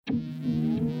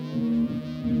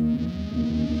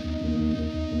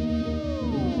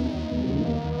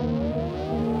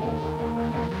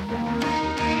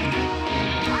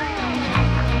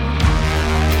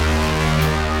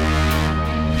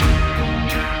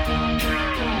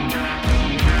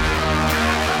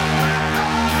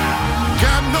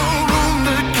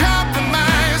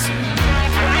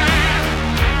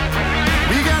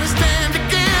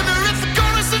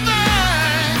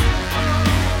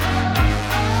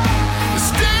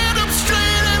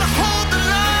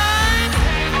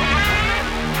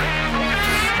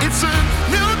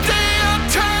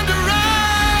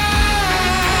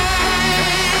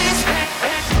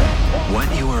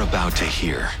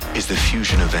the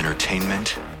fusion of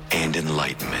entertainment and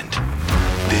enlightenment.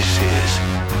 This is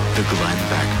the Glenn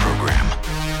Beck Program.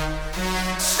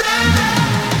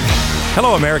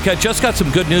 Hello, America. Just got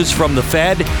some good news from the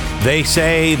Fed. They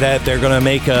say that they're going to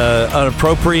make an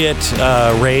appropriate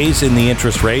raise in the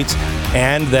interest rates,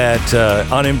 and that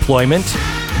unemployment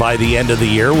by the end of the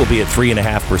year will be at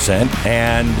 3.5%,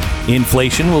 and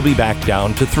inflation will be back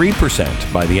down to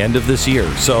 3% by the end of this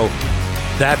year. So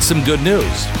that's some good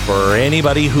news for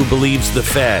anybody who believes the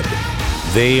Fed.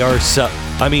 They are,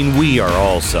 we are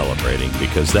all celebrating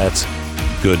because that's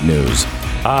good news.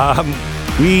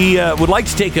 We would like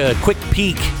to take a quick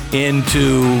peek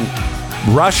into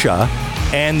Russia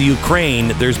and the Ukraine.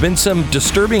 There's been some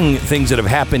disturbing things that have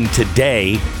happened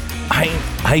today.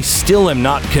 I still am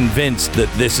not convinced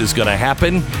that this is going to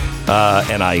happen,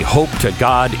 and I hope to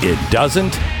God it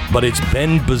doesn't, but it's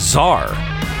been bizarre.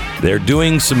 They're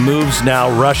doing some moves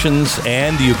now. Russians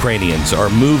and the Ukrainians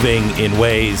are moving in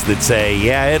ways that say,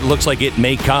 yeah, it looks like it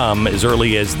may come as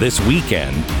early as this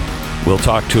weekend. We'll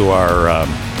talk to our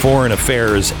foreign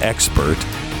affairs expert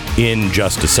in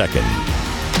just a second.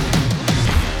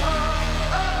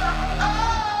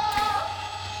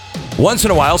 Once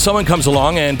in a while, someone comes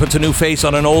along and puts a new face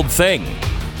on an old thing.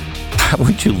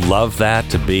 Wouldn't you love that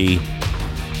to be?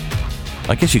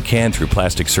 I guess you can through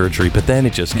plastic surgery, but then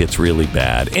it just gets really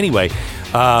bad. Anyway,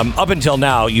 up until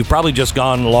now, you've probably just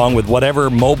gone along with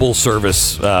whatever mobile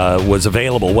service was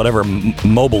available, whatever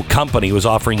mobile company was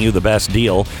offering you the best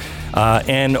deal.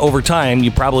 And over time, you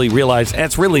probably realize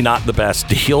that's really not the best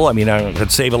deal. I mean, I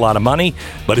could save a lot of money,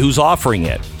 but who's offering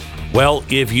it? Well,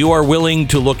 if you are willing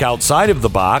to look outside of the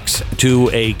box to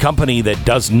a company that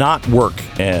does not work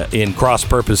in cross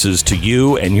purposes to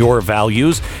you and your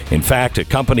values, in fact, a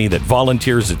company that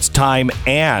volunteers its time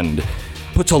and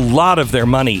puts a lot of their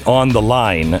money on the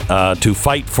line to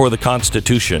fight for the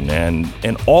Constitution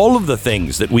and all of the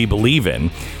things that we believe in,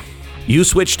 you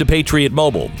switch to Patriot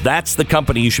Mobile. That's the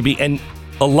company you should be. And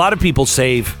a lot of people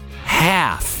save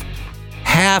half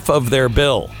of their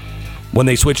bill when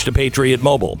they switch to Patriot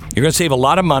Mobile. You're going to save a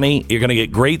lot of money. You're going to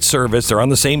get great service. They're on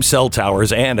the same cell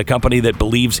towers, and a company that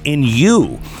believes in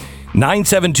you.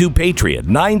 972-PATRIOT.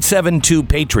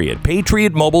 972-PATRIOT.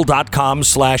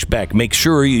 PatriotMobile.com/Beck. Make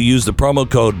sure you use the promo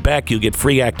code Beck. You'll get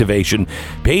free activation.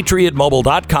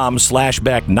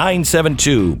 PatriotMobile.com/Beck.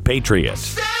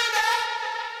 972-PATRIOT.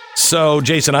 So,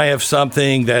 Jason, I have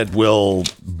something that will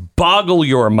boggle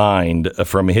your mind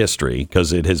from history,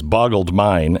 because it has boggled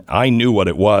mine. I knew what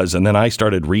it was, and then I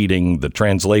started reading the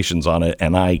translations on it,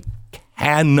 and I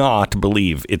cannot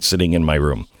believe it's sitting in my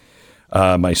room,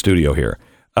 my studio here.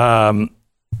 And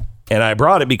I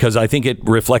brought it because I think it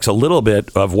reflects a little bit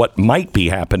of what might be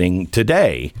happening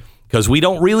today, because we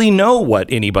don't really know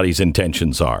what anybody's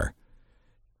intentions are.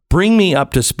 Bring me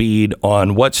up to speed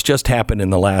on what's just happened in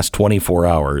the last 24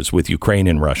 hours with Ukraine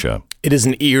and Russia. It is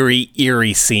an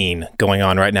eerie scene going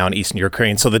on right now in eastern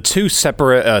Ukraine. So the two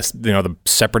separate, the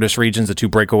separatist regions, the two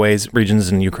breakaways regions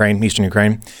in Ukraine, eastern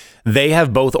Ukraine, they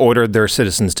have both ordered their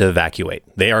citizens to evacuate.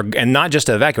 They are, and not just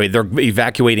to evacuate, they're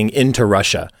evacuating into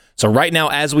Russia. So right now,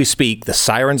 as we speak, the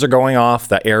sirens are going off,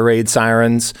 the air raid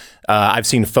sirens. I've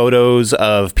seen photos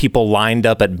of people lined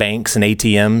up at banks and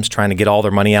ATMs trying to get all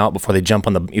their money out before they jump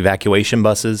on the evacuation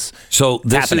buses. So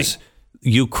this is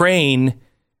Ukraine.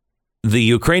 The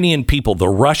Ukrainian people, the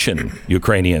Russian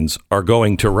Ukrainians, are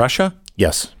going to Russia?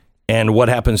 Yes. And what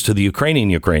happens to the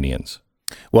Ukrainian Ukrainians?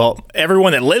 Well,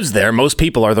 everyone that lives there, most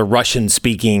people are the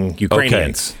Russian-speaking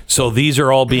Ukrainians. Okay. So these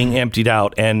are all being emptied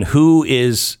out. And who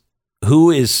is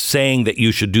saying that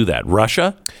you should do that?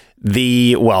 Russia?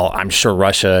 I'm sure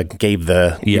Russia gave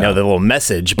the little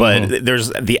message, but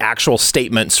there's the actual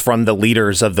statements from the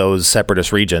leaders of those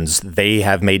separatist regions. They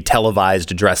have made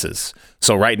televised addresses.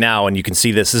 So right now, and you can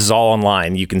see this is all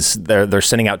online. They're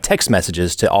sending out text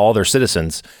messages to all their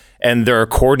citizens, and they're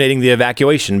coordinating the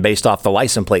evacuation based off the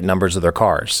license plate numbers of their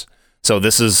cars. So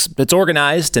it's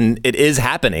organized and it is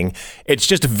happening. It's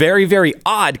just very, very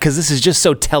odd because this is just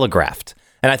so telegraphed.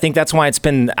 And I think that's why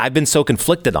I've been so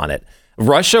conflicted on it.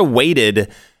 Russia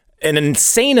waited an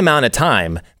insane amount of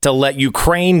time to let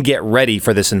Ukraine get ready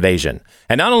for this invasion.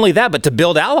 And not only that, but to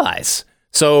build allies.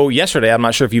 So yesterday, I'm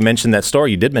not sure if you mentioned that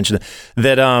story. You did mention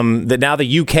that now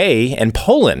the UK and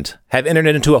Poland have entered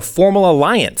into a formal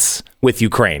alliance with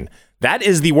Ukraine. That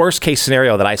is the worst case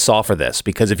scenario that I saw for this,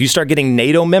 because if you start getting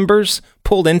NATO members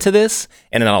pulled into this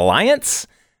in an alliance,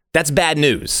 that's bad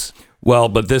news. Well,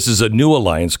 but this is a new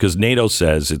alliance because NATO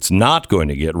says it's not going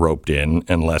to get roped in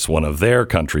unless one of their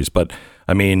countries. But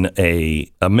I mean, a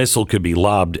missile could be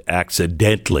lobbed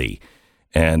accidentally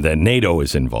and then NATO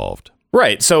is involved.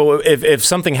 Right. So if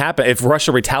something happened, if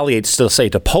Russia retaliates to, say,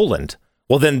 to Poland,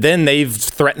 well, then they've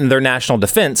threatened their national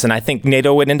defense, and I think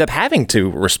NATO would end up having to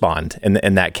respond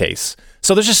in that case.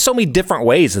 So there's just so many different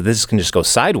ways that this can just go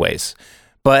sideways.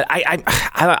 But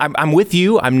I'm with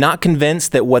you. I'm not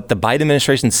convinced that what the Biden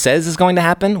administration says is going to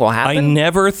happen will happen. I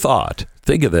never thought.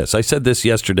 Think of this. I said this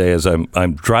yesterday as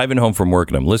I'm driving home from work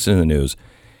and I'm listening to the news,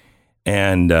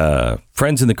 and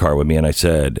friends in the car with me, and I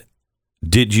said,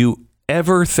 "Did you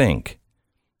ever think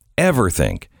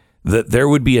that there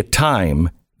would be a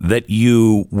time that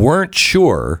you weren't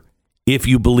sure if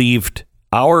you believed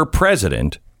our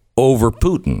president over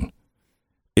Putin?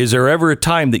 Is there ever a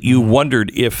time that you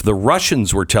wondered if the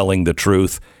Russians were telling the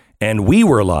truth and we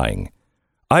were lying?"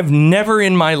 I've never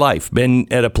in my life been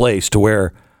at a place to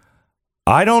where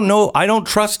I don't know. I don't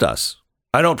trust us.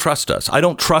 I don't trust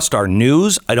our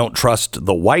news. I don't trust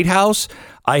the White House.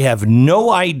 I have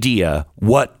no idea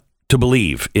what to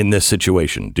believe in this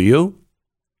situation. Do you?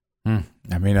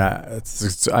 I mean, I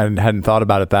hadn't thought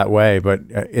about it that way, but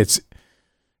it's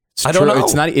I don't true. know.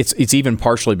 It's not. It's even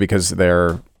partially because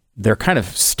they're kind of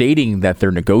stating that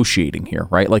they're negotiating here,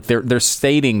 right? Like they're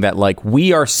stating that like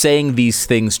we are saying these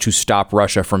things to stop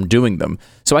Russia from doing them.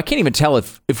 So I can't even tell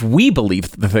if we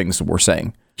believe the things that we're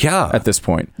saying. Yeah. At this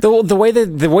point, the way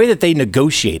that they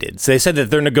negotiated, so they said that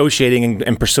they're negotiating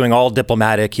and pursuing all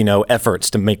diplomatic,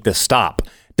 efforts to make this stop.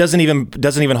 Doesn't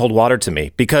even hold water to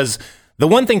me, because the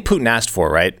one thing Putin asked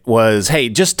for, right, was, hey,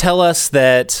 just tell us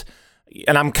that,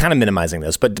 and I'm kind of minimizing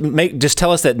this, but just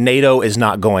tell us that NATO is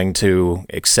not going to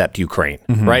accept Ukraine,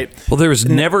 right? Well, there was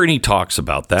never any talks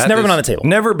about that. It's never been on the table.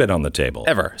 Never been on the table.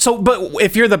 Ever. So, but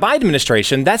if you're the Biden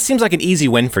administration, that seems like an easy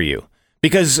win for you,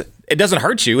 because it doesn't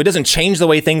hurt you. It doesn't change the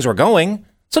way things were going.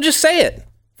 So just say it.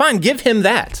 Fine, give him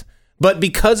that. But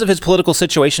because of his political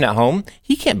situation at home,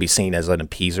 he can't be seen as an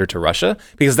appeaser to Russia,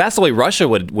 because that's the way Russia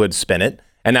would spin it.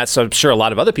 And that's, I'm sure a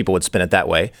lot of other people would spin it that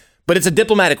way. But it's a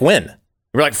diplomatic win.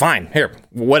 We're like, fine, here,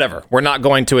 whatever. We're not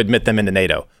going to admit them into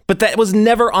NATO. But that was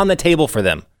never on the table for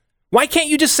them. Why can't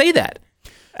you just say that?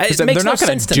 They're not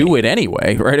going to do it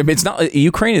anyway, right? I mean, it's not.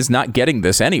 Ukraine is not getting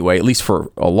this anyway, at least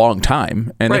for a long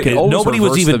time. And right. they can Nobody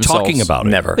was even talking about it.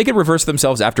 Never. They could reverse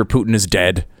themselves after Putin is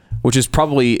dead, which is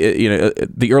probably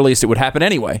the earliest it would happen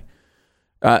anyway.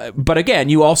 But again,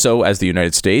 you also, as the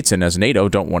United States and as NATO,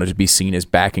 don't want it to be seen as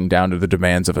backing down to the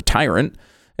demands of a tyrant.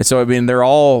 And so, I mean,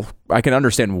 I can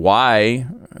understand why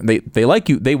they like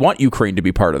you. They want Ukraine to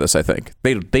be part of this, I think.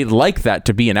 They like that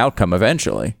to be an outcome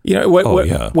eventually.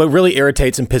 What really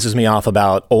irritates and pisses me off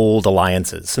about old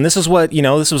alliances, and this is what,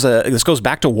 this goes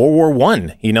back to World War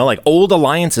I, like old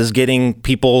alliances getting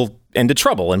people into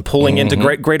trouble and pulling into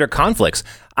greater conflicts.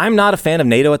 I'm not a fan of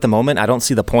NATO at the moment. I don't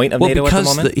see the point of NATO at the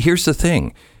moment. Here's the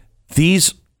thing.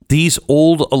 These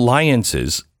old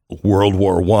alliances, World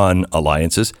War I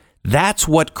alliances, that's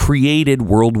what created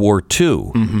World War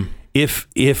II. Mm-hmm.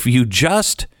 If you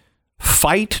just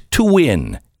fight to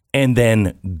win and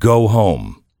then go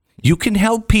home, you can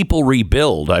help people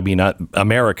rebuild. I mean,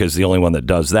 America is the only one that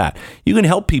does that. You can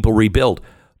help people rebuild,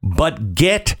 but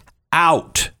get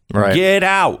out. Right. Get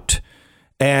out.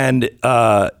 And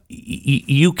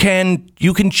you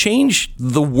can change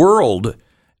the world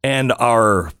and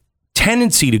our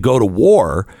tendency to go to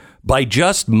war by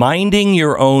just minding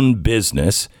your own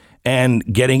business and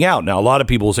getting out. Now, a lot of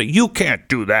people will say, you can't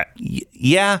do that.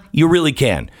 Yeah, you really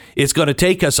can. It's going to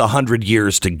take us 100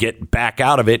 years to get back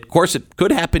out of it. Of course, it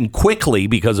could happen quickly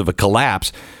because of a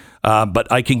collapse.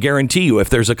 But I can guarantee you, if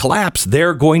there's a collapse,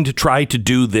 they're going to try to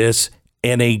do this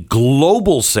in a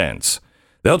global sense.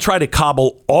 They'll try to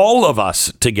cobble all of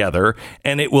us together,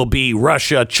 and it will be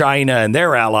Russia, China, and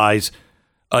their allies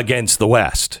against the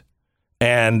West.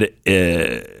 And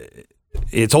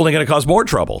it's only going to cause more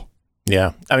trouble.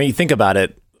 Yeah. I mean, you think about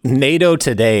it. NATO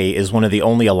today is one of the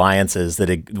only alliances that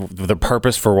the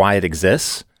purpose for why it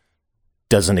exists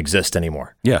doesn't exist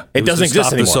anymore. Yeah. It doesn't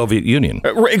exist anymore. The Soviet Union.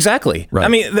 Exactly. Right. I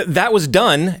mean, that was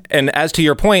done. And as to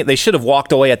your point, they should have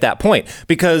walked away at that point,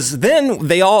 because then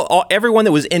everyone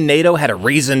that was in NATO had a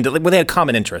reason they had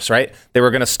common interests, right? They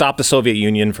were going to stop the Soviet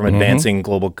Union from advancing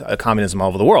global communism all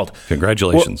over the world.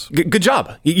 Congratulations. Well, good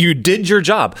job. You did your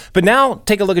job. But now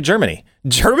take a look at Germany.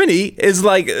 Germany is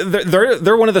like,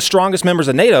 they're one of the strongest members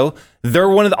of NATO. They're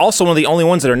also one of the only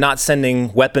ones that are not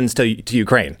sending weapons to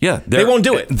Ukraine. Yeah. They won't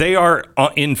do it. They are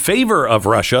in favor of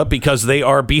Russia because they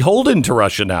are beholden to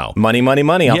Russia now. Money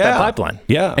off that pipeline.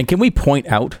 Yeah. And can we point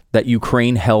out that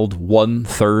Ukraine held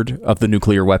 1/3 of the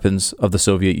nuclear weapons of the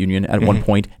Soviet Union at one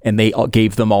point, and they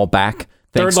gave them all back?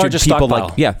 Third largest stockpile.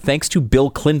 Thanks to Bill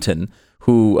Clinton,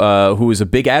 who is a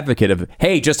big advocate of,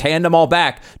 hey, just hand them all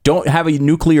back. Don't have a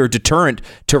nuclear deterrent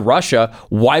to Russia.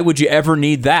 Why would you ever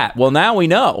need that? Well, now we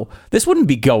know this wouldn't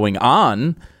be going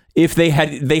on if they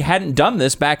hadn't done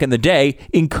this back in the day,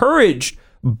 encouraged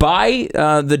by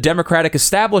the democratic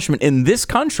establishment in this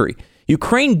country.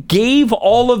 Ukraine gave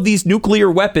all of these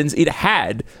nuclear weapons it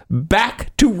had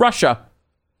back to Russia.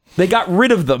 They got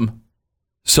rid of them.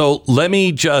 So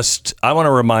I want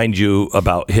to remind you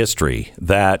about history,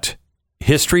 that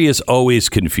history is always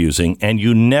confusing and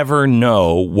you never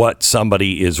know what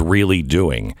somebody is really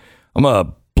doing. I'm going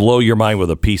to blow your mind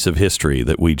with a piece of history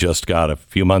that we just got a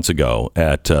few months ago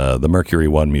at the Mercury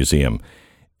One Museum.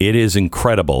 It is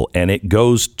incredible, and it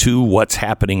goes to what's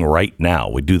happening right now.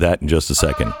 We do that in just a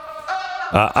second.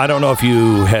 I don't know if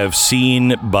you have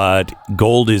seen, but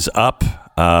gold is up.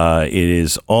 It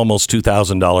is almost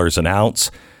 $2,000 an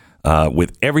ounce.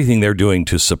 With everything they're doing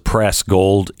to suppress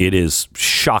gold, it is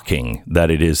shocking that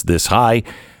it is this high.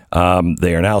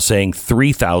 They are now saying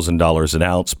 $3,000 an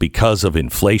ounce because of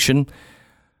inflation.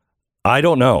 I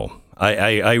don't know.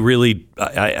 I really,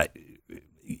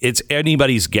 it's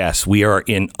anybody's guess. We are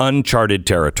in uncharted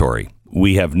territory.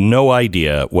 We have no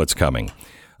idea what's coming.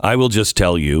 I will just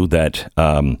tell you that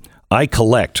I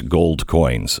collect gold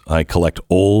coins. I collect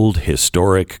old,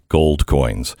 historic gold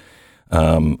coins.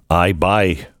 I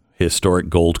buy historic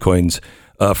gold coins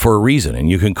for a reason, and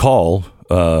you can call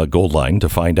Goldline to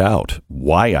find out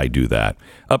why I do that.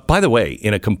 By the way,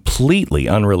 in a completely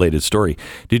unrelated story,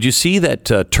 did you see that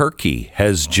Turkey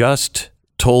has just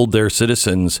told their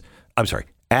citizens,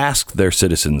 asked their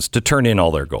citizens to turn in all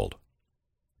their gold?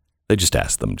 They just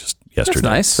asked them just yesterday. That's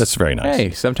nice. That's very nice.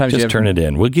 Hey, sometimes just you have turn it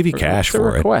in. We'll give you cash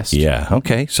for request. it. Yeah.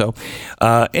 Okay. So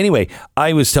anyway,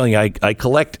 I was telling you, I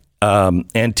collect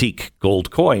antique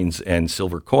gold coins and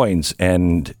silver coins,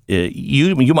 and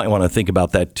you might want to think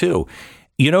about that too.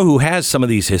 You know who has some of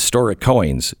these historic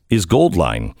coins is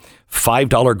Goldline,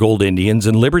 $5 gold Indians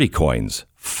and Liberty coins.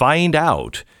 Find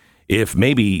out if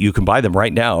maybe you can buy them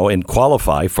right now and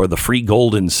qualify for the free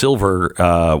gold and silver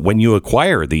when you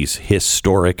acquire these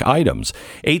historic items.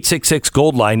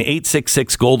 866-GOLDLINE,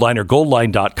 866-GOLDLINE, or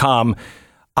goldline.com.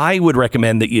 I would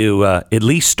recommend that you at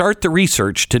least start the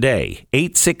research today.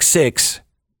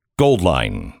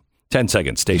 866-GOLDLINE. 10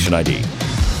 seconds, station ID.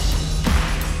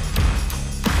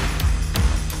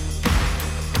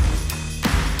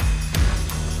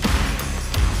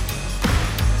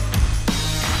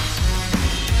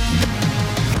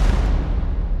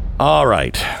 All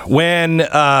right. When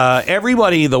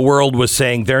everybody in the world was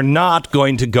saying they're not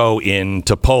going to go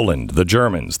into Poland, the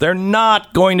Germans, they're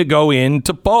not going to go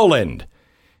into Poland.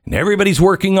 And everybody's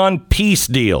working on peace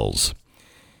deals.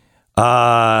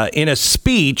 In a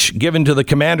speech given to the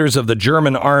commanders of the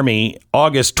German army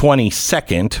August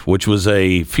 22nd, which was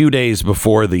a few days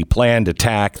before the planned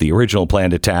attack, the original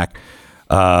planned attack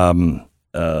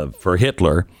for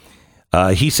Hitler,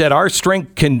 he said, our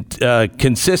strength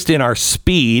consists in our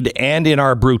speed and in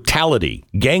our brutality.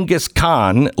 Genghis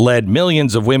Khan led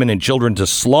millions of women and children to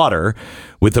slaughter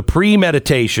with a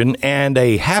premeditation and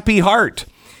a happy heart.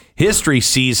 History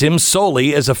sees him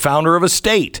solely as a founder of a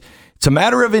state. It's a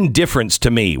matter of indifference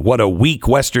to me what a weak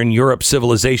Western Europe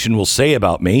civilization will say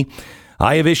about me.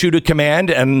 I have issued a command,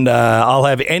 and I'll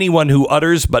have anyone who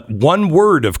utters but one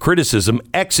word of criticism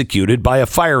executed by a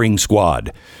firing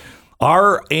squad.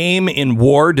 Our aim in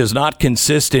war does not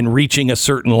consist in reaching a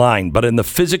certain line, but in the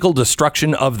physical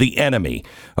destruction of the enemy.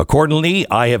 Accordingly,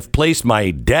 I have placed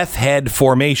my Death Head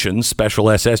formation, special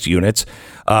SS units,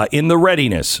 in the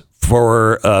readiness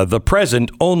for the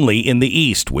present only in the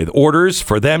East, with orders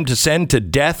for them to send to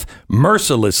death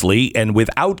mercilessly and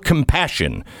without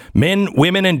compassion men,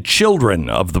 women, and children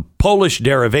of the Polish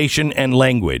derivation and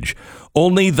language.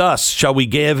 Only thus shall we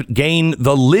gain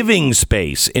the living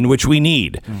space in which we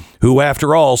need, who,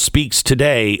 after all, speaks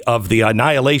today of the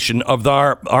annihilation of the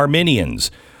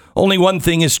Armenians. Only one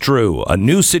thing is true. A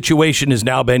new situation has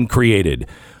now been created.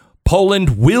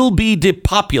 Poland will be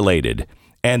depopulated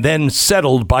and then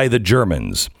settled by the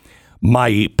Germans.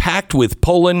 My pact with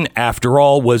Poland, after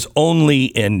all, was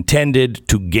only intended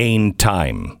to gain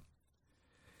time.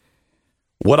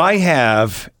 What I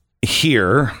have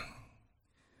here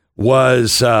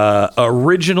was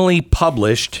originally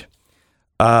published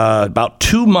about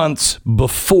 2 months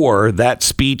before that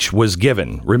speech was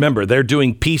given. Remember, they're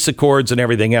doing peace accords and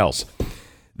everything else.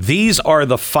 These are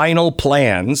the final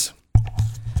plans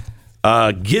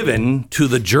given to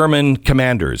the German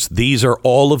commanders. These are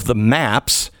all of the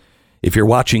maps. If you're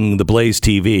watching the Blaze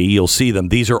TV, you'll see them.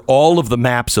 These are all of the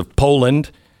maps of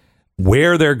Poland,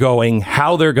 where they're going,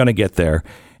 how they're going to get there.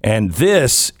 And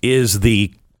this is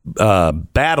the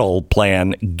battle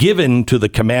plan given to the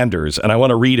commanders. And I want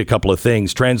to read a couple of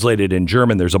things translated in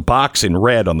German. There's a box in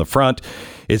red on the front.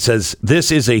 It says,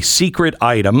 "This is a secret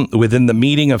item within the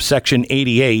meaning of Section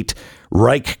 88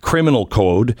 Reich Criminal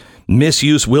Code.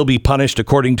 Misuse will be punished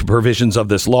according to provisions of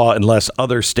this law unless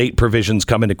other state provisions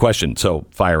come into question." So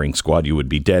firing squad, you would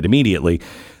be dead immediately.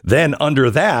 Then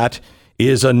under that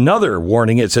is another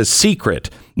warning. It says secret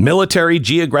military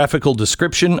geographical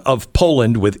description of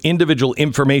Poland with individual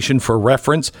information for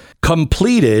reference,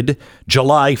 completed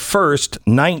July 1st,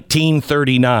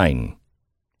 1939.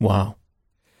 Wow.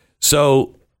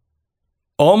 So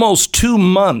almost 2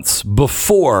 months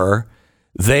before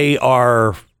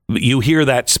you hear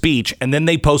that speech, and then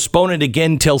they postpone it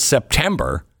again till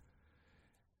September.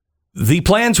 The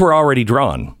plans were already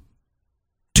drawn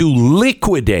to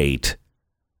liquidate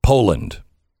Poland.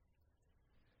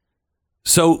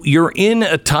 So you're in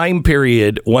a time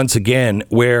period, once again,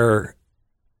 where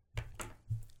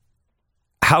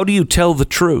how do you tell the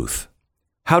truth?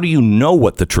 How do you know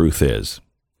what the truth is?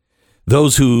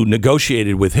 Those who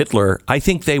negotiated with Hitler, I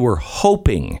think they were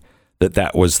hoping that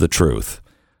that was the truth.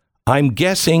 I'm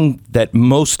guessing that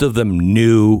most of them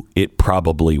knew it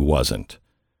probably wasn't.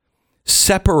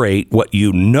 Separate what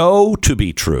you know to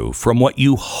be true from what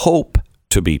you hope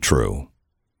to be true.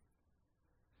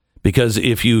 Because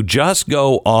if you just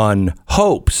go on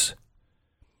hopes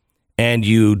and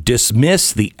you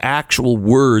dismiss the actual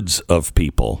words of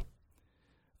people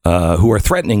who are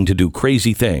threatening to do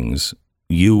crazy things,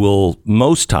 you will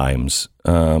most times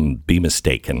be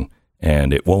mistaken,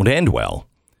 and it won't end well.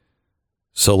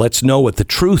 So let's know what the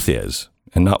truth is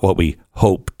and not what we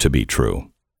hope to be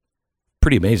true.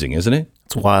 Pretty amazing, isn't it?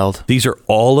 It's wild. These are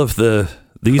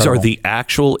the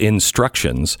actual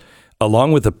instructions,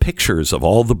 along with the pictures of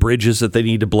all the bridges that they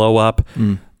need to blow up,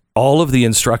 all of the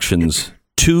instructions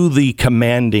to the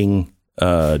commanding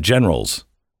generals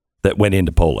that went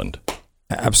into Poland.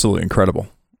 Absolutely incredible.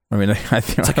 I mean, I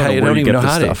don't even know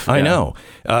how to. I know.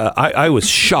 I was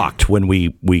shocked when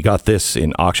we got this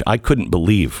in auction. I couldn't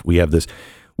believe we have this.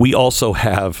 We also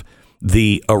have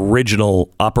the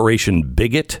original Operation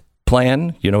Bigot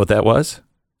plan. You know what that was?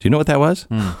 Do you know what that was?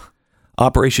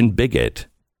 Operation Bigot.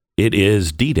 It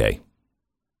is D-Day.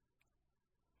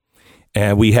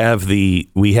 And we have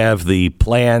the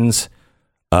plans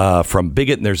from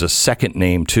Bigot, and there's a second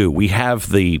name too. We have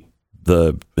the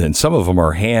and some of them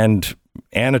are hand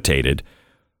annotated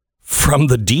from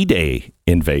the D-Day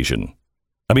invasion.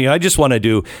 I mean, I just want to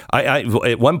do. I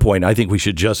at one point I think we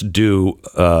should just do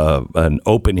an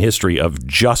open history of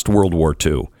just World War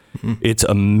II. Mm-hmm. It's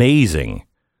amazing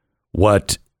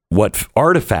what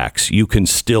artifacts you can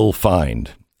still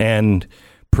find and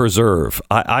preserve.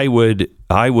 I'm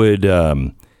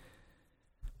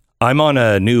on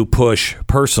a new push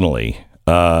personally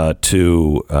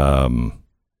to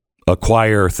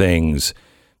acquire things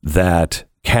that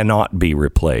cannot be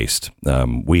replaced.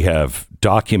 We have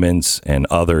documents and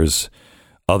other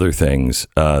things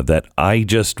that I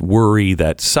just worry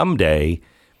that someday,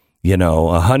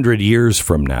 100 years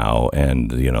from now,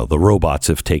 and the robots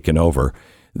have taken over.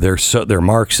 They're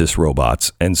Marxist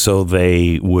robots, and so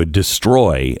they would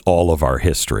destroy all of our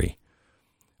history.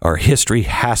 Our history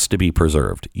has to be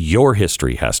preserved. Your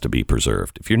history has to be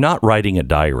preserved. If you're not writing a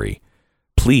diary,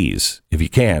 please, if you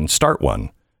can, start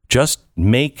one. Just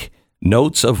make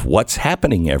notes of what's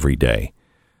happening every day.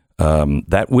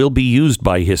 That will be used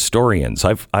by historians.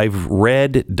 I've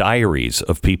read diaries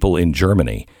of people in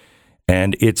Germany,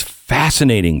 and it's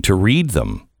fascinating to read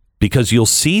them because you'll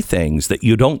see things that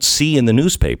you don't see in the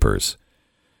newspapers.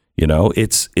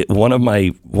 One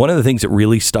of the things that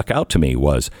really stuck out to me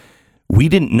was we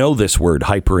didn't know this word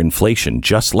hyperinflation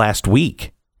just last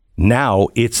week. Now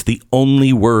it's the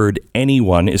only word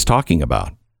anyone is talking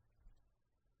about.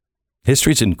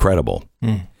 History's incredible.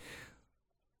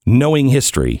 Knowing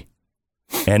history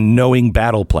and knowing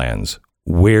battle plans,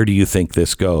 where do you think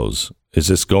this goes? Is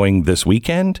this going this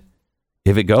weekend?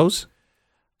 If it goes?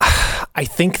 I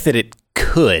think that it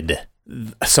could.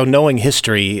 So knowing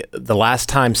history, the last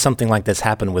time something like this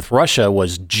happened with Russia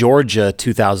was Georgia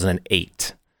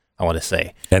 2008, I want to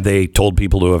say. And they told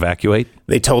people to evacuate?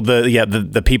 They told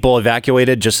the people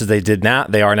evacuated just as they did now.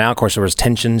 They are now. Of course, there was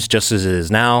tensions just as it is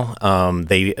now.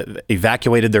 They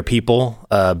evacuated their people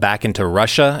back into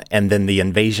Russia, and then the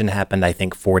invasion happened, I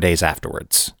think, 4 days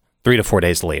afterwards, 3 to 4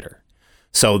 days later.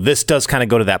 So this does kind of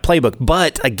go to that playbook.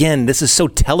 But again, this is so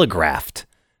telegraphed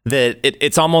that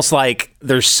it's almost like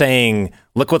they're saying,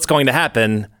 look what's going to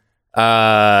happen.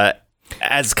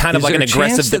 as kind of like an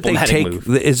aggressive diplomatic move.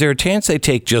 Is there a chance they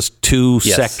take just two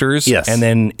sectors and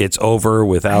then it's over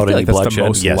without any bloodshed?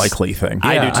 That's the most likely thing.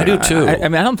 I do too. I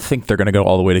mean, I don't think they're going to go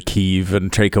all the way to Kyiv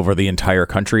and take over the entire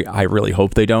country. I really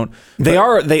hope they don't. They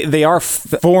are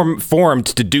formed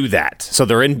to do that. So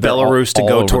they're in Belarus to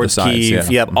go towards Kyiv.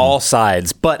 Yep, all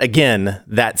sides. But again,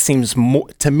 that seems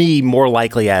to me more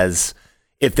likely as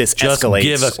if this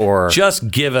escalates.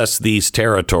 Just give us these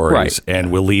territories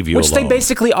and we'll leave you alone. Which they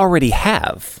basically already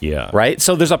have. Yeah. Right?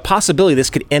 So there's a possibility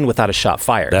this could end without a shot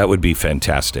fired. That would be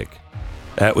fantastic.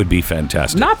 That would be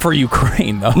fantastic. Not for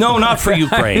Ukraine, though. No, not for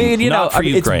Ukraine.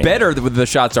 It's better that the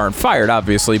shots aren't fired,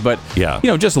 obviously, but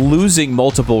just losing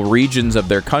multiple regions of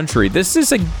their country. This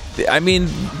is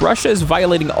Russia is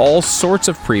violating all sorts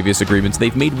of previous agreements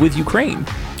they've made with Ukraine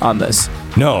on this.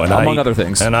 No, and among other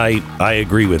things. And I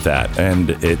agree with that.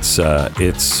 And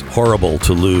it's horrible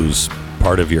to lose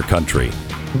part of your country.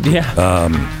 Yeah.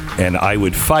 And I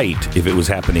would fight if it was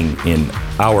happening in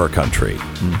our country.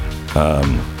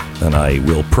 And I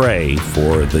will pray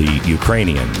for the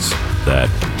Ukrainians that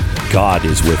God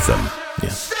is with them.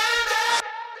 Yeah.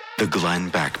 The Glenn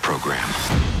Beck Program.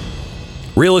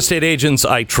 Real estate agents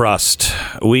I trust.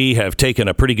 We have taken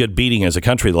a pretty good beating as a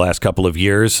country the last couple of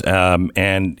years.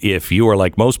 And if you are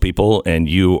like most people and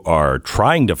you are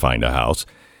trying to find a house,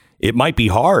 it might be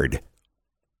hard.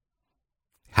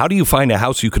 How do you find a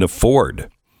house you can afford?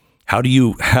 How do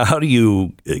you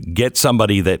get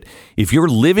somebody that, if you're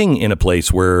living in a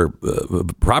place where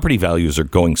property values are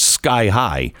going sky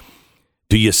high,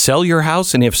 do you sell your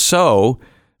house? And if so,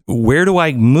 where do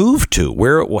I move to?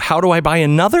 How do I buy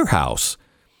another house?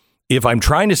 If I'm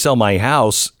trying to sell my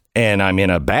house and I'm in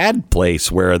a bad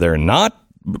place where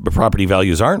property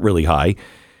values aren't really high,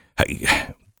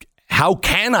 how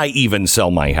can I even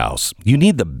sell my house? You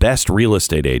need the best real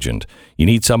estate agent. You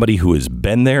need somebody who has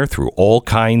been there through all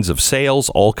kinds of sales,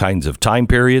 all kinds of time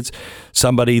periods,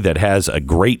 somebody that has a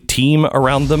great team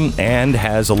around them and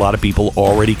has a lot of people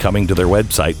already coming to their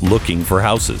website looking for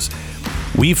houses.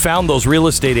 We've found those real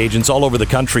estate agents all over the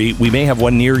country. We may have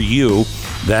one near you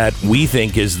that we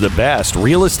think is the best.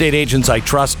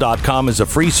 RealestateAgentsITrust.com is a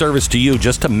free service to you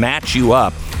just to match you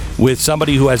up with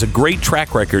somebody who has a great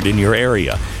track record in your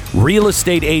area.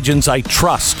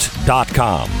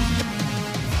 RealestateAgentsITrust.com.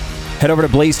 Head over to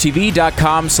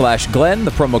blazetv.com/Glenn.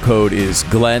 The promo code is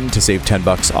Glenn to save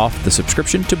 $10 off the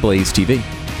subscription to Blaze TV.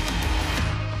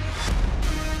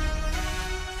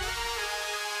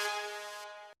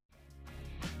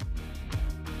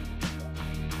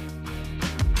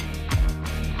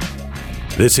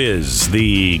 This is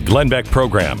the Glenn Beck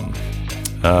Program.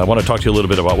 I want to talk to you a little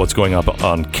bit about what's going up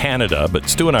on Canada, but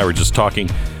Stu and I were just talking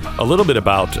a little bit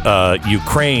about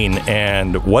Ukraine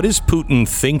and what is Putin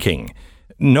thinking.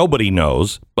 Nobody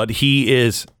knows, but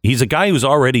he's a guy who's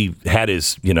already had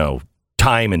his,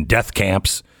 time in death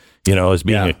camps, as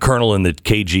being a colonel in the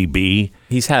KGB.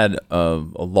 He's had a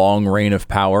long reign of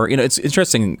power. It's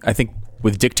interesting. I think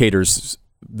with dictators,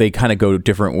 they kind of go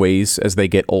different ways as they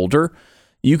get older.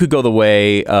 You could go the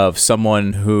way of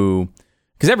someone who,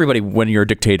 because everybody, when you're a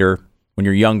dictator, when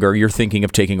you're younger, you're thinking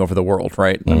of taking over the world,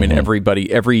 right? Mm-hmm. I mean,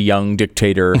 every young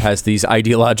dictator has these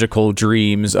ideological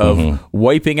dreams of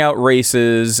wiping out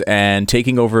races and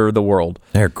taking over the world.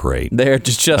 They're great. They're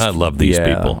just I love these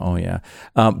people. Oh, yeah.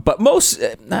 But most,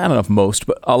 I don't know if most,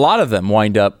 but a lot of them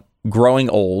wind up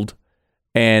growing old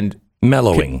and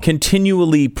mellowing,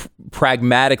 continually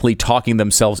pragmatically talking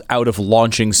themselves out of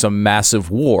launching some massive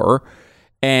war.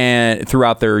 And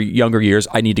throughout their younger years,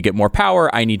 I need to get more power.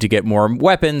 I need to get more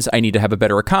weapons. I need to have a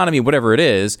better economy, whatever it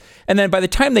is. And then by the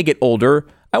time they get older,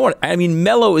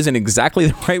 mellow isn't exactly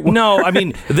the right word. No, I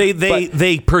mean,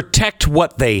 they protect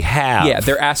what they have. Yeah,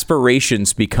 their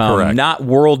aspirations become not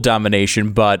world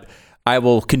domination, but I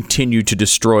will continue to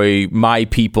destroy my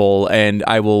people and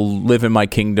I will live in my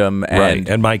kingdom.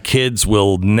 And my kids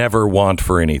will never want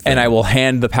for anything. And I will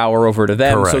hand the power over to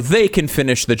them so they can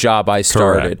finish the job I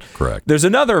started. Correct. There's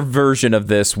another version of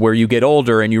this where you get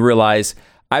older and you realize,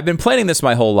 I've been planning this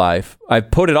my whole life. I've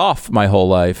put it off my whole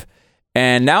life.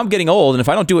 And now I'm getting old. And if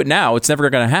I don't do it now, it's never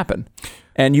going to happen.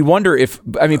 And you wonder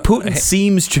Putin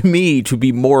seems to me to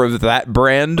be more of that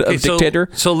brand of dictator.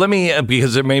 So let me,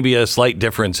 because there may be a slight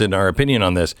difference in our opinion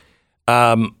on this,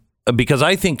 because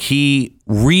I think he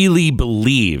really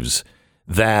believes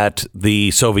that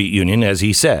the Soviet Union, as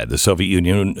he said, the Soviet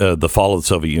Union, the fall of the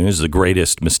Soviet Union is the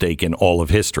greatest mistake in all of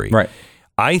history. Right.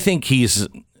 I think he's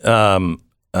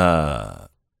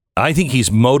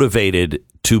motivated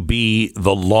to be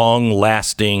the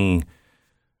long-lasting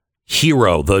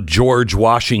hero, the George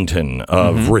Washington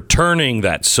of returning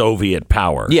that Soviet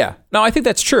power. Yeah. No, I think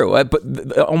that's true.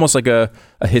 But almost like a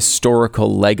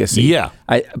historical legacy. Yeah.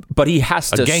 But he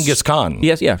has to... Genghis Khan.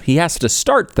 Yes, yeah. He has to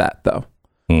start that, though.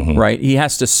 Right? He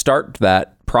has to start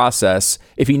that process.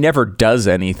 If he never does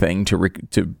anything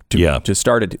to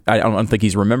start it, I don't think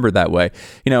he's remembered that way.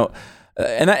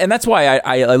 And that's why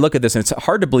I look at this, and it's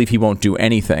hard to believe he won't do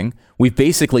anything. We've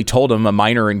basically told him a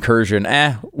minor incursion.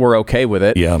 We're okay with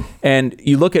it. Yeah. And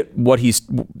you look at what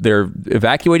they're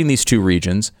evacuating these 2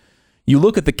 regions. You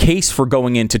look at the case for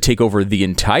going in to take over the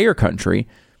entire country.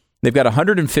 They've got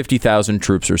 150,000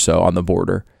 troops or so on the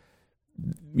border.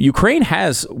 Ukraine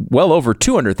has well over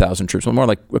 200,000 troops, more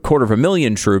like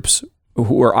 250,000 troops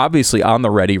who are obviously on the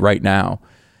ready right now.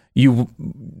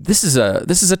 This is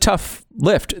a tough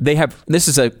lift. This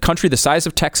is a country the size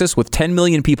of Texas with 10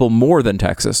 million people more than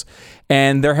Texas,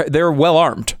 and they're well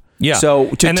armed. Yeah. So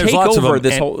to take over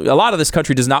a lot of this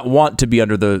country does not want to be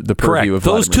under the purview of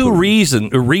those Vladimir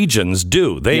Putin. regions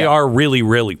do. They are really,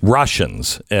 really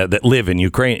Russians that live in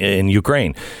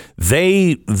Ukraine.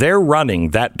 They're running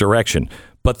that direction.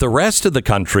 But the rest of the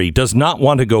country does not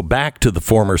want to go back to the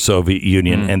former Soviet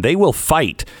Union, and they will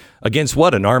fight against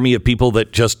an army of people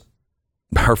that just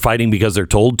are fighting because they're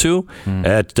told to.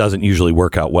 It doesn't usually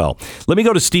work out well. Let me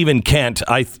go to Stephen Kent.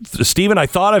 Stephen, I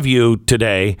thought of you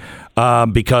today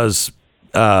because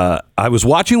I was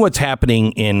watching what's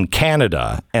happening in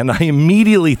Canada, and I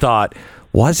immediately thought,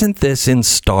 wasn't this in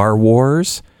Star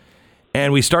Wars?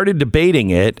 And we started debating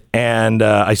it, and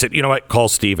I said, you know what, call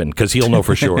Stephen, because he'll know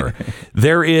for sure.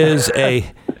 There is a,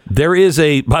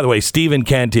 by the way, Stephen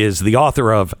Kent is the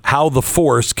author of How the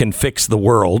Force Can Fix the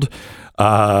World,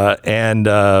 and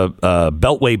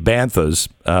Beltway Banthas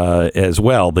as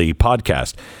well, the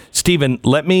podcast. Stephen,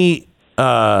 let me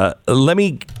tell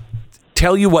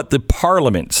you what the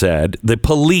Parliament said. The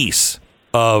police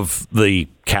of the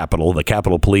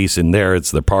Capitol Police, in there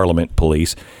it's the Parliament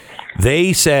Police.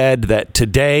 They said that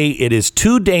today it is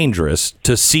too dangerous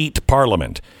to seat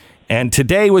Parliament. And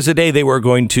today was a day they were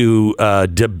going to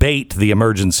debate the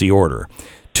emergency order.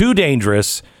 Too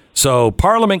dangerous, so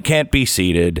Parliament can't be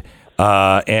seated,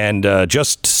 and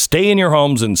just stay in your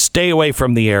homes and stay away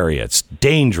from the area. It's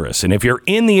dangerous. And if you're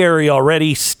in the area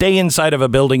already, stay inside of a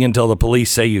building until the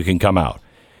police say you can come out.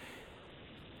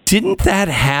 Didn't that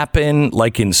happen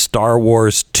like in Star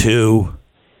Wars 2?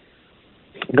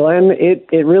 Glenn,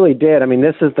 it really did. I mean,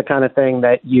 this is the kind of thing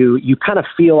that you kind of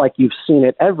feel like you've seen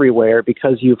it everywhere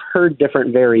because you've heard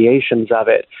different variations of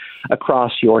it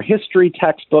across your history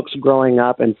textbooks growing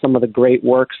up and some of the great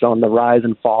works on the rise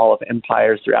and fall of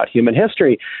empires throughout human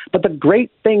history. But the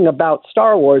great thing about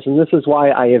Star Wars, and this is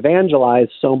why I evangelize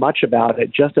so much about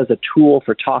it just as a tool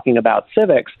for talking about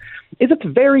civics, is it's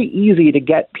very easy to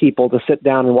get people to sit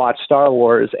down and watch Star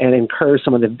Wars and incur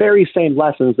some of the very same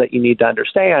lessons that you need to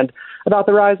understand about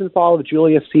the rise and fall of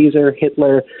Julius Caesar,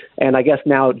 Hitler, and I guess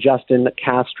now Trudeau.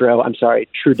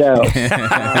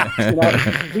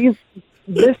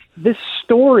 This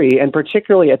story, and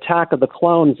particularly Attack of the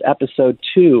Clones Episode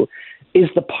 2, is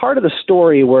the part of the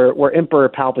story where Emperor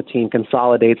Palpatine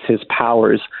consolidates his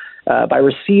powers by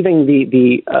receiving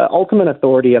the ultimate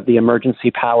authority of the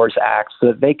Emergency Powers Act so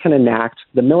that they can enact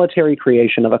the military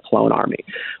creation of a clone army.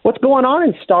 What's going on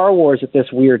in Star Wars at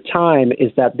this weird time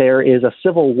is that there is a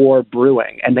civil war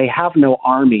brewing, and they have no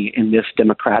army in this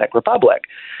democratic republic.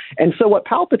 And so what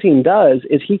Palpatine does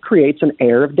is he creates an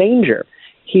air of danger.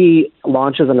 He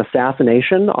launches an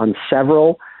assassination on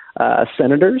several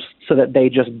senators so that they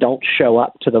just don't show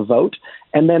up to the vote.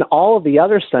 And then all of the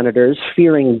other senators,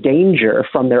 fearing danger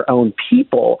from their own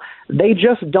people, they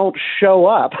just don't show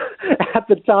up at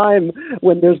the time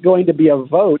when there's going to be a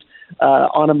vote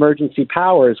on emergency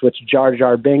powers, which Jar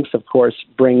Jar Binks, of course,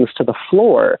 brings to the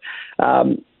floor.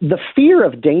 The fear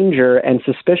of danger and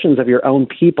suspicions of your own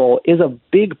people is a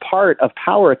big part of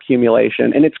power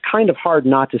accumulation, and it's kind of hard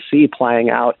not to see playing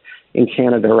out in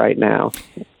Canada right now.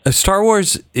 Star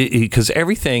Wars, because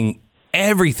everything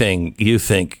you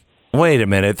think, wait a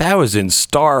minute, that was in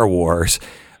Star Wars.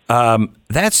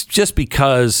 That's just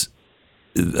because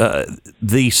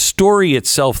the story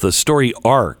itself, the story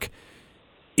arc,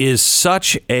 is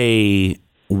such a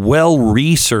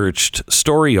well-researched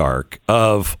story arc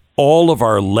of all of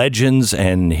our legends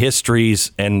and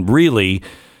histories and really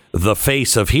the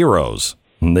face of heroes,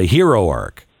 the hero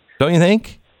arc. Don't you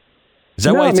think? Is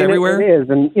that why it's everywhere? It is.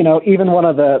 And, even one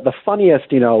of the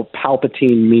funniest,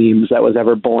 Palpatine memes that was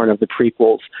ever born of the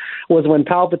prequels was when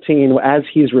Palpatine, as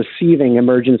he's receiving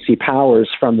emergency powers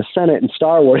from the Senate in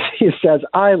Star Wars, he says,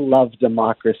 "I love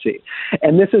democracy."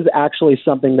 And this is actually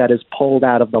something that is pulled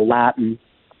out of the Latin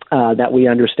that we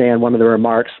understand one of the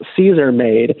remarks Caesar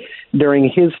made during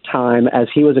his time as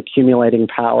he was accumulating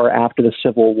power after the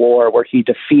Civil War, where he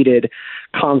defeated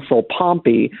Consul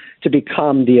Pompey to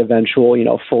become the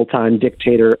eventual, full-time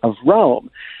dictator of Rome.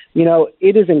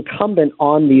 It is incumbent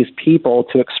on these people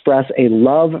to express a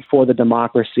love for the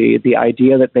democracy, the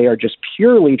idea that they are just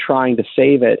purely trying to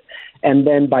save it, and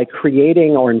then by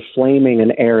creating or inflaming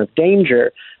an air of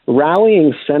danger,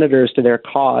 rallying senators to their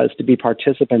cause to be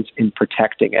participants in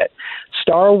protecting it.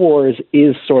 Star Wars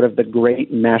is sort of the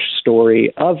great mesh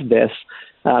story of this,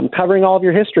 covering all of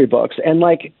your history books. And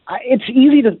it's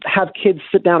easy to have kids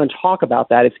sit down and talk about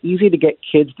that. It's easy to get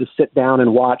kids to sit down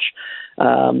and watch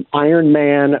Iron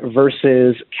Man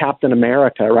versus Captain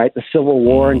America, right? The Civil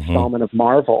War installment of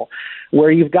Marvel,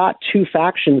 where you've got two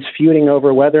factions feuding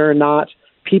over whether or not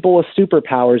people with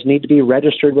superpowers need to be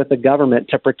registered with the government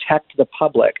to protect the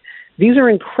public. These are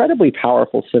incredibly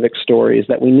powerful civic stories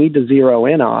that we need to zero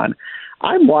in on.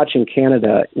 I'm watching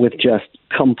Canada with just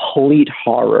complete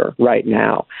horror right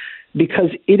now,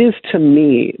 because it is, to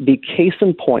me, the case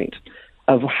in point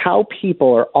of how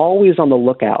people are always on the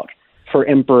lookout for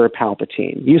Emperor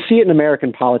Palpatine. You see it in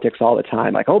American politics all the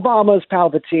time, like Obama's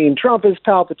Palpatine, Trump is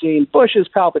Palpatine, Bush is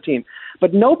Palpatine,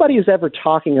 but nobody's ever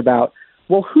talking about,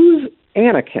 well, who's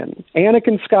Anakin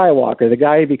Skywalker, the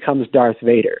guy who becomes Darth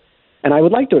Vader? And I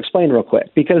would like to explain real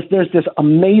quick, because there's this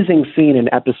amazing scene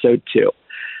in episode 2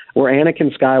 where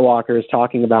Anakin Skywalker is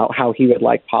talking about how he would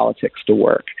like politics to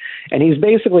work. And he's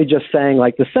basically just saying,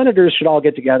 the senators should all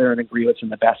get together and agree what's in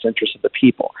the best interest of the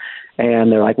people.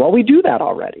 And they're like, well, we do that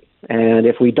already. And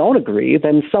if we don't agree,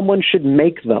 then someone should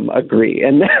make them agree.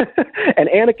 And and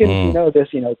Anakin, this,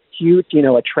 cute,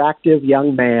 attractive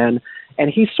young man, and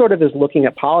he sort of is looking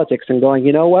at politics and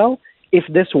going, well, if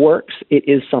this works, it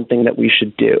is something that we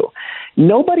should do.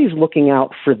 Nobody's looking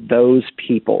out for those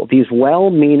people, these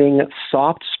well-meaning,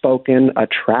 soft-spoken,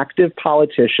 attractive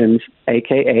politicians,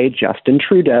 a.k.a. Justin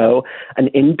Trudeau, an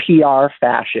NPR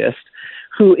fascist,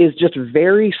 who is just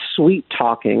very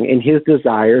sweet-talking in his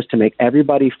desires to make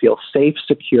everybody feel safe,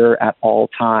 secure at all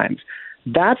times.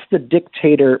 That's the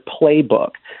dictator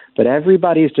playbook. But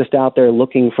everybody's just out there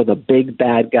looking for the big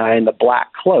bad guy in the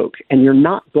black cloak, and you're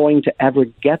not going to ever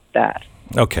get that.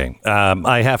 Okay.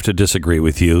 I have to disagree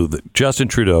with you. Justin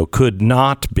Trudeau could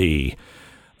not be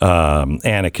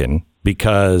Anakin,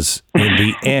 because in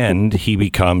the end, he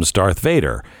becomes Darth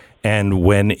Vader. And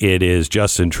when it is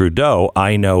Justin Trudeau,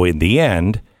 I know in the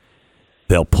end,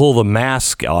 they'll pull the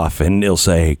mask off and they'll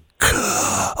say,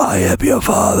 I am your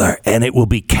father, and it will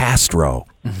be Castro.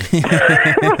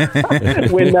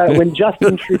 When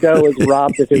Justin Trudeau is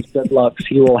robbed of his good looks,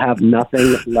 he will have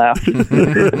nothing left.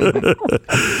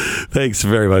 Thanks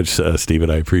very much,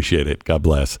 Stephen. I appreciate it. God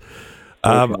bless.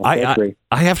 I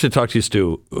have to talk to you,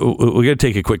 Stu. We're going to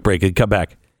take a quick break and come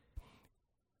back.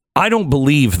 I don't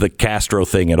believe the Castro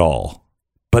thing at all.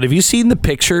 But have you seen the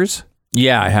pictures?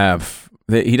 Yeah, I have.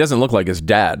 He doesn't look like his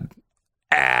dad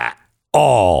at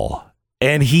all.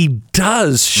 And he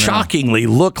does shockingly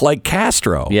look like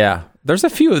Castro. Yeah. There's a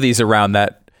few of these around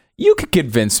that you could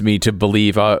convince me to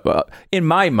believe, in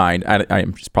my mind,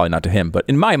 I'm just probably not to him, but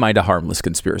in my mind, a harmless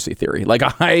conspiracy theory. I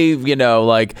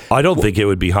don't think it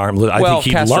would be harmless. I think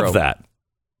he'd love that.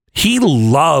 He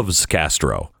loves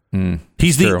Castro.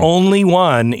 He's the only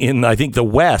one in, I think, the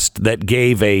West that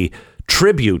gave a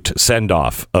tribute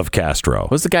send-off of Castro.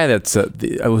 Was the guy that's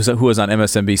who was on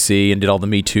MSNBC and did all the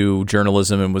Me Too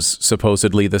journalism and was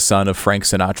supposedly the son of Frank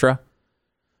Sinatra?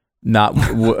 Not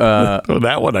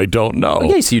that one I don't know. Oh,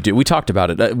 yes, you do. We talked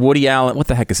about it. Woody Allen. What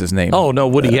the heck is his name? Oh no,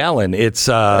 Woody Allen. It's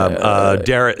you know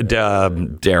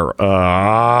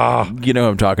who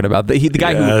I'm talking about. The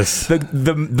guy who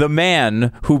the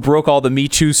man who broke all the Me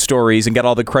Too stories and got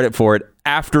all the credit for it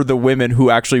after the women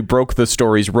who actually broke the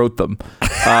stories wrote them.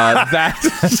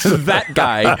 That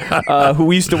guy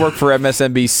who used to work for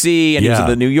MSNBC and he was in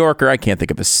the New Yorker. I can't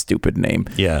think of his stupid name.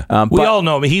 Yeah, we all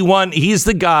know him. He won. He's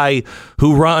the guy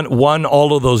who won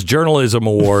all of those journalism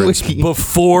awards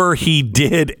before he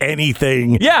did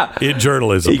anything. In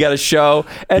journalism, he got a show,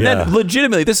 and then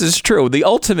legitimately, this is true. The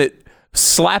ultimate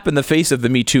slap in the face of the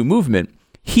Me Too movement.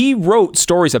 He wrote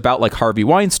stories about Harvey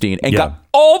Weinstein and got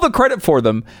all the credit for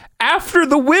them after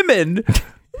the women.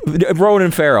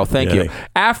 Ronan Farrow, thank you.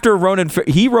 After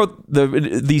he wrote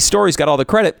these stories, got all the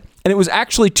credit, and it was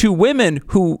actually two women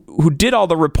who did all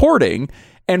the reporting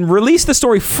and released the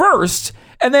story first,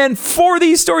 and then for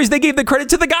these stories they gave the credit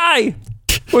to the guy,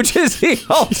 which is the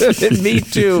ultimate Me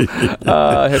Too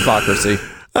hypocrisy.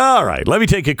 All right, let me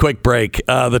take a quick break.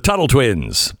 The Tuttle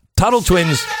Twins.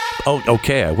 Oh,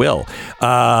 okay, I will.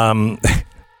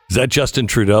 Is that Justin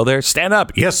Trudeau there? Stand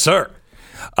up. Yes, sir.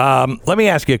 Let me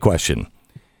ask you a question.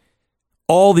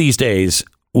 All these days,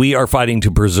 we are fighting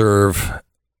to preserve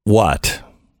what?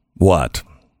 What?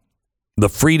 The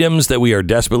freedoms that we are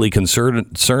desperately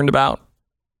concerned about?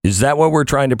 Is that what we're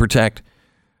trying to protect?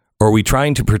 Or are we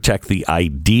trying to protect the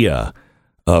idea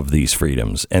of these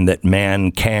freedoms and that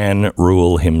man can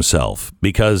rule himself?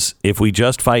 Because if we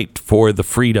just fight for the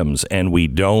freedoms and we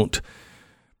don't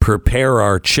prepare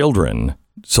our children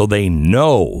so they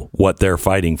know what they're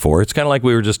fighting for, it's kind of like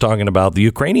we were just talking about. The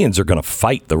Ukrainians are going to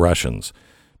fight the Russians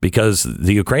because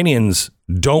the Ukrainians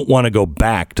don't want to go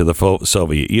back to the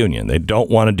Soviet Union. They don't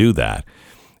want to do that.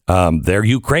 They're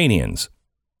Ukrainians.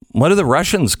 What do the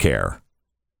Russians care?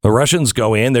 The Russians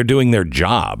go in, they're doing their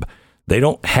job. They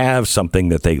don't have something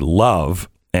that they love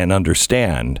and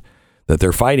understand that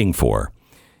they're fighting for.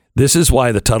 This is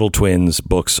why the Tuttle Twins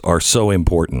books are so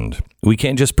important. We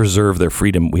can't just preserve their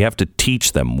freedom. We have to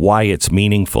teach them why it's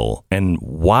meaningful and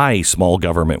why small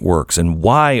government works and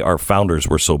why our founders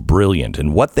were so brilliant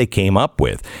and what they came up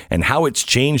with and how it's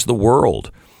changed the world.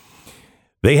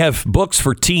 They have books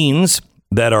for teens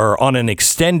that are on an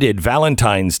extended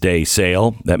Valentine's Day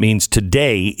sale. That means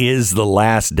today is the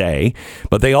last day.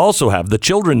 But they also have the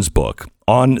children's book.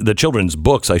 On the children's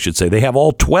books, I should say, they have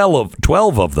all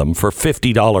 12 of them for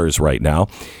 $50 right now.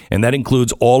 And that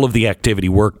includes all of the activity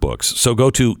workbooks. So go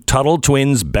to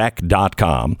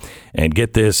TuttleTwinsBeck.com and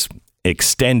get this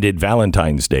extended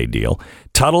Valentine's Day deal.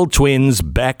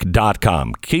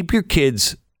 TuttleTwinsBeck.com. Keep your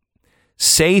kids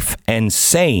safe and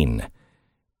sane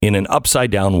in an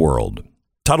upside-down world.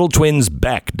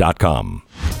 TuttleTwinsBeck.com.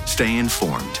 Stay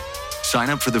informed. Sign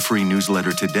up for the free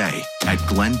newsletter today at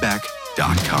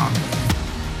glennbeck.com.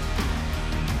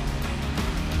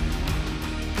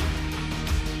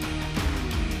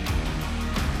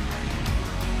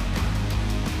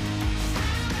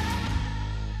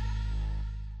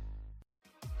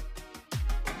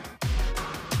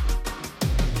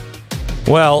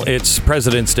 Well, it's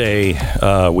President's Day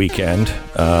weekend.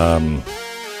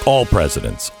 All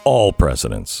presidents,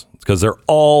 because they're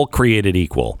all created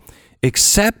equal,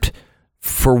 except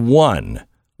for one.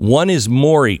 One is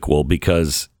more equal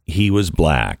because he was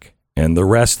black, and the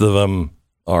rest of them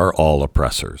are all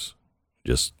oppressors.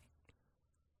 Just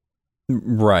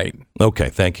right. Okay,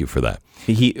 thank you for that.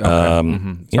 You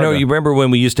you remember when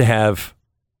we used to have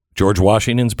George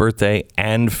Washington's birthday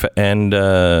and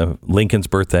Lincoln's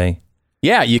birthday?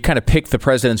 Yeah, you kind of picked the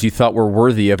presidents you thought were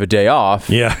worthy of a day off.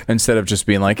 Yeah. Instead of just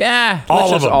being like,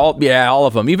 all of them. All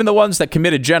of them. Even the ones that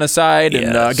committed genocide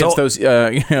and against those,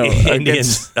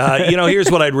 Indians.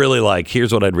 Here's what I'd really like.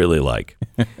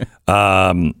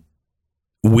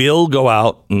 We'll go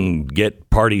out and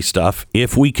get party stuff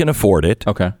if we can afford it.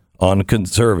 Okay. On the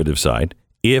conservative side,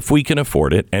 if we can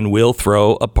afford it, and we'll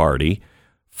throw a party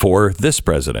for this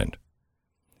president.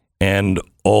 And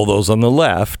all those on the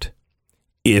left,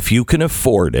 if you can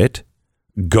afford it,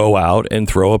 go out and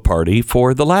throw a party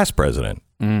for the last president.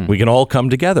 We can all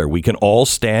come together. We can all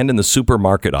stand in the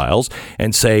supermarket aisles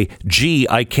and say, gee,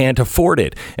 I can't afford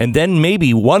it. And then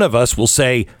maybe one of us will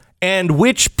say, and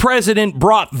which president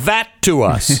brought that to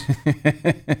us?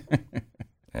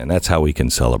 And that's how we can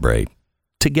celebrate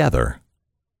together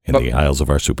in the aisles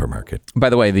of our supermarket. By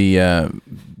the way, the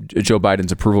Joe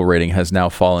Biden's approval rating has now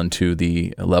fallen to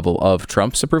the level of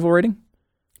Trump's approval rating.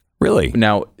 Really?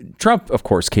 Now, Trump, of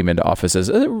course, came into office as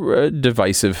a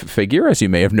divisive figure, as you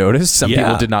may have noticed. Some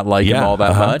people did not like him all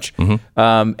that much.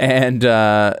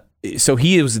 Mm-hmm. So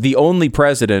he was the only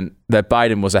president that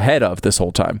Biden was ahead of this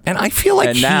whole time. And I feel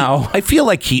like I feel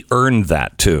like he earned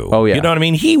that too. Oh, yeah. You know what I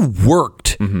mean? He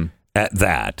worked at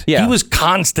that. Yeah. He was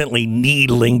constantly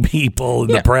needling people in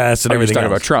the press and everything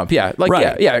talking else. about Trump. Yeah.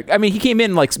 Right. Yeah. I mean, he came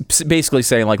in like basically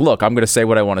saying like, look, I'm going to say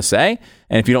what I want to say.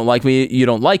 And if you don't like me, you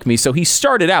don't like me. So he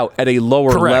started out at a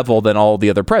lower level than all the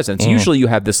other presidents. Usually you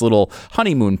have this little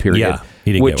honeymoon period,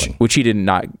 he didn't get one. which he did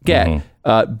not get.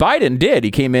 Biden did.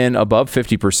 He came in above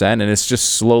 50%, and it's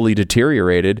just slowly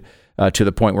deteriorated to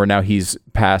the point where now he's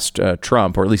past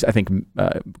Trump, or at least I think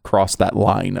crossed that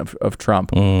line of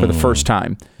Trump for the first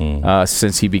time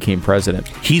since he became president.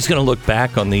 He's going to look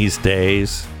back on these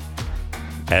days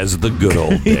as the good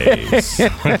old days. He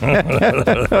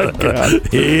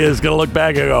is going to look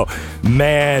back and go,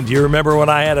 man, do you remember when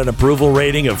I had an approval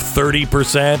rating of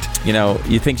 30%? You know,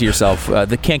 you think to yourself,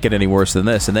 that can't get any worse than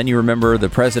this. And then you remember the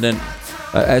president,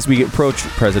 as we approach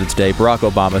President's Day, Barack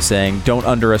Obama saying, don't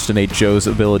underestimate Joe's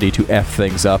ability to F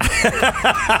things up.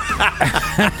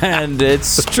 And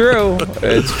it's true.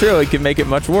 It's true. It can make it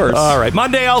much worse. All right.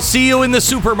 Monday, I'll see you in the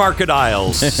supermarket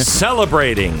aisles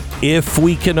celebrating if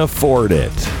we can afford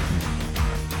it.